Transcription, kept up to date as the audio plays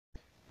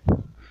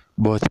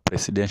Both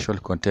presidential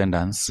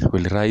contenders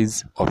will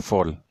rise or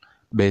fall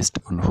based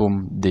on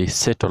whom they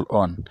settle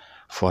on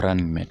for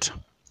running mate.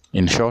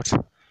 In short,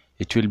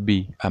 it will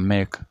be a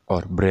make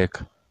or break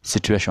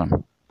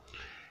situation.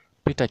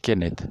 Peter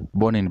Kenneth,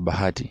 born in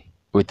Bahati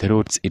with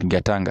roots in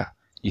Gatanga,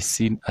 is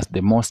seen as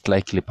the most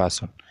likely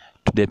person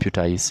to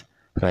deputize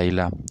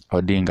Raila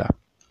Odinga.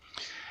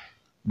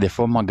 The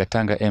former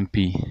Gatanga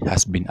MP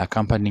has been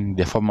accompanying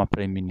the former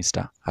Prime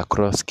Minister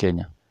across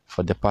Kenya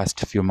for the past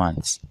few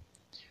months.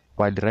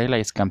 While Raila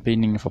is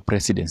campaigning for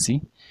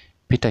presidency,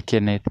 Peter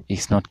Kenneth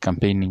is not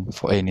campaigning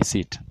for any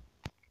seat.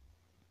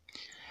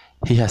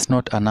 He has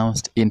not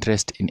announced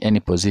interest in any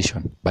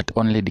position, but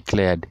only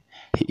declared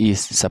he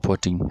is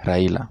supporting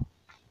Raila.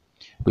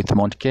 With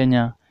Mount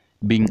Kenya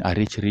being a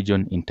rich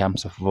region in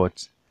terms of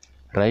votes,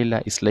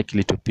 Raila is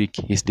likely to pick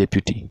his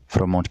deputy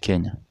from Mount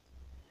Kenya.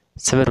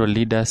 Several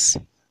leaders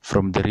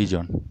from the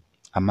region,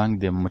 among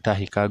them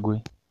Mutahi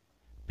Kagwe,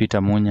 Peter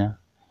Munya,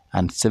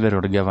 and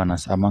several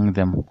governors, among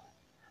them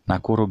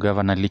Nakuru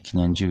Governor Lee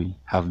Kinyanjui,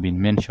 have been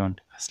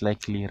mentioned as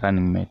likely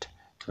running mate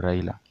to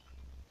Raila.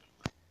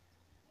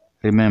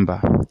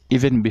 Remember,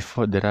 even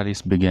before the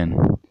rallies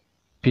began,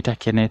 Peter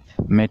Kenneth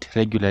met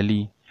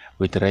regularly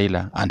with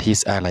Raila and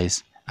his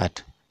allies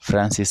at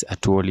Francis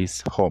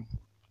Atwoli's home.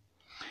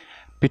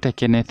 Peter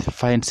Kenneth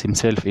finds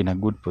himself in a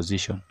good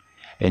position,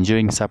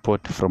 enjoying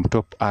support from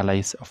top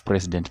allies of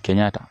President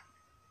Kenyatta.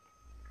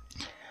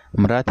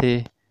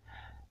 Mrathe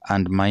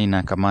and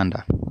Maina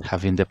Kamanda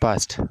have in the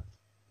past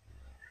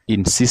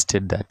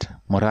insisted that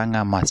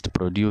Murang'a must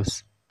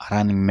produce a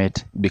running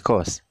mate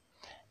because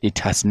it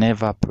has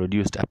never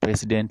produced a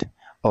president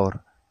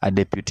or a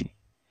deputy,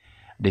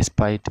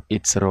 despite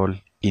its role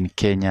in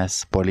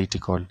Kenya's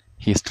political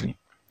history.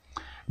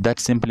 That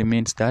simply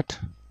means that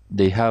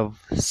they have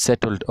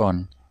settled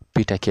on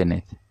Peter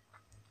Kenneth.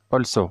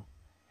 Also,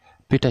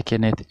 Peter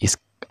Kenneth is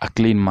a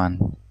clean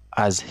man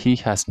as he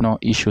has no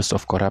issues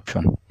of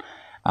corruption,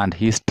 and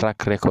his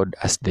track record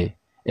as the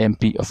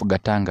MP of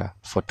Gatanga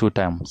for 2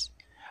 terms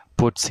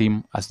puts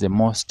him as the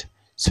most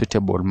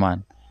suitable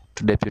man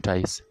to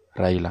deputize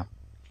Raila.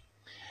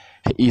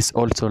 He is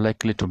also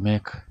likely to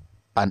make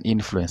an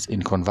influence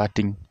in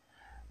converting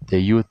the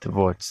youth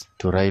votes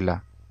to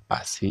Raila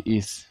as he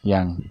is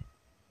young.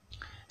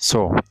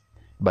 So,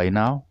 by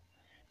now,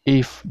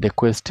 if the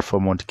quest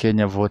for Mount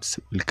Kenya votes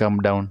will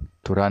come down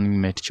to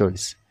running mate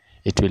choice,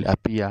 it will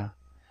appear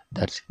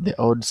that the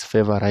odds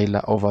favor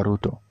Raila over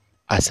Ruto,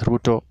 as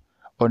Ruto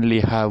only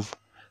have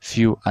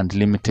few and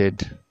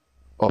limited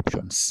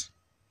options.